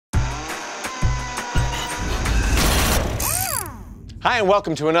Hi and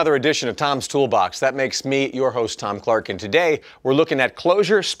welcome to another edition of Tom's Toolbox. That makes me your host, Tom Clark, and today we're looking at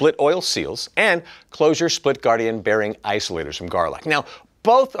Klozure split oil seals and Klozure split guardian bearing isolators from Garlock. Now,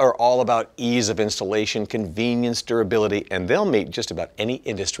 both are all about ease of installation, convenience, durability, and they'll meet just about any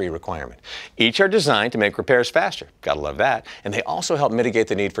industry requirement. Each are designed to make repairs faster. Gotta love that. And they also help mitigate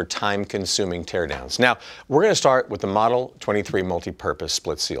the need for time-consuming teardowns. Now, we're going to start with the Model 23 multi-purpose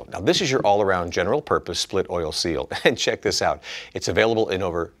split seal. Now, this is your all-around general-purpose split oil seal. And check this out. It's available in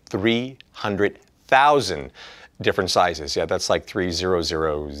over 300,000 different sizes. Yeah, that's like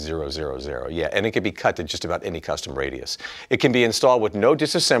 300,000. Yeah, and it can be cut to just about any custom radius. It can be installed with no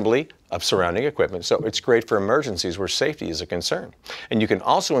disassembly of surrounding equipment, so it's great for emergencies where safety is a concern. And you can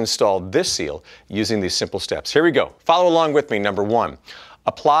also install this seal using these simple steps. Here we go. Follow along with me. Number 1,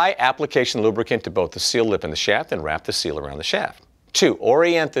 apply application lubricant to both the seal lip and the shaft and wrap the seal around the shaft. 2,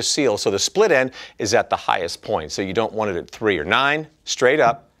 orient the seal so the split end is at the highest point, so you don't want it at 3 or 9, straight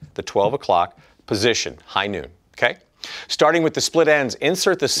up, the 12 o'clock position, high noon. Okay? Starting with the split ends,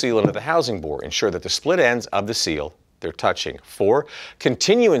 insert the seal into the housing bore. Ensure that the split ends of the seal, they're touching. 4,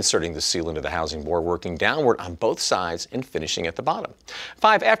 continue inserting the seal into the housing bore, working downward on both sides and finishing at the bottom.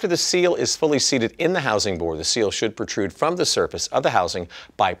 5, after the seal is fully seated in the housing bore, the seal should protrude from the surface of the housing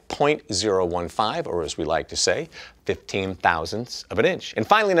by 0.015, or as we like to say, 15 thousandths of an inch. And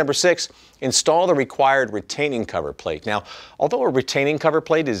finally, number 6, install the required retaining cover plate. Now, although a retaining cover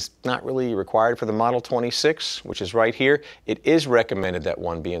plate is not really required for the Model 26, which is right here, it is recommended that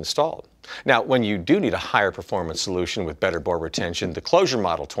one be installed. Now, when you do need a higher performance solution with better bore retention, the Klozure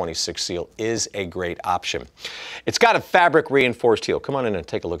Model 26 seal is a great option. It's got a fabric reinforced heel. Come on in and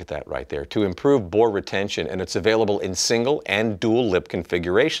take a look at that right there to improve bore retention, and it's available in single and dual lip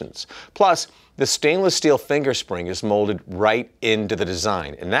configurations. Plus, the stainless steel finger spring is molded right into the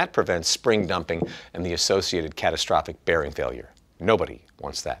design, and that prevents spring dumping and the associated catastrophic bearing failure. Nobody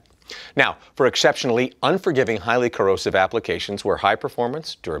wants that. Now, for exceptionally unforgiving, highly corrosive applications where high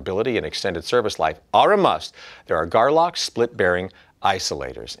performance, durability, and extended service life are a must, there are Garlock split bearing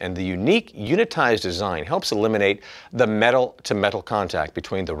isolators, and the unique unitized design helps eliminate the metal-to-metal contact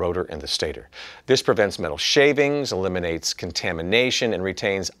between the rotor and the stator. This prevents metal shavings, eliminates contamination, and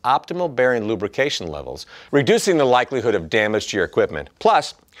retains optimal bearing lubrication levels, reducing the likelihood of damage to your equipment.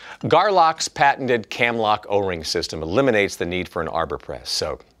 Plus, Garlock's patented Camlock O-ring system eliminates the need for an arbor press,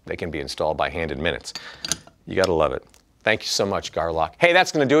 so they can be installed by hand in minutes. You gotta love it. Thank you so much, Garlock. Hey,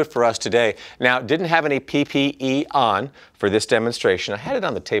 that's going to do it for us today. Now, didn't have any PPE on for this demonstration. I had it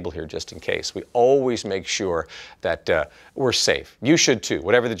on the table here just in case. We always make sure that we're safe. You should too,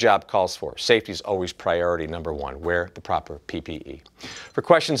 whatever the job calls for. Safety is always priority number 1. Wear the proper PPE. For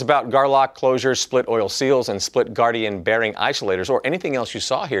questions about Garlock, Klozure, split oil seals, and split guardian bearing isolators, or anything else you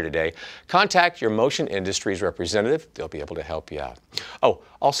saw here today, contact your Motion Industries representative. They'll be able to help you out. Oh,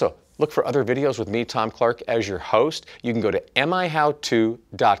 also, look for other videos with me, Tom Clark, as your host. You can go to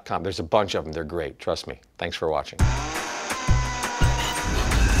MiHow2.com. There's a bunch of them. They're great. Trust me. Thanks for watching.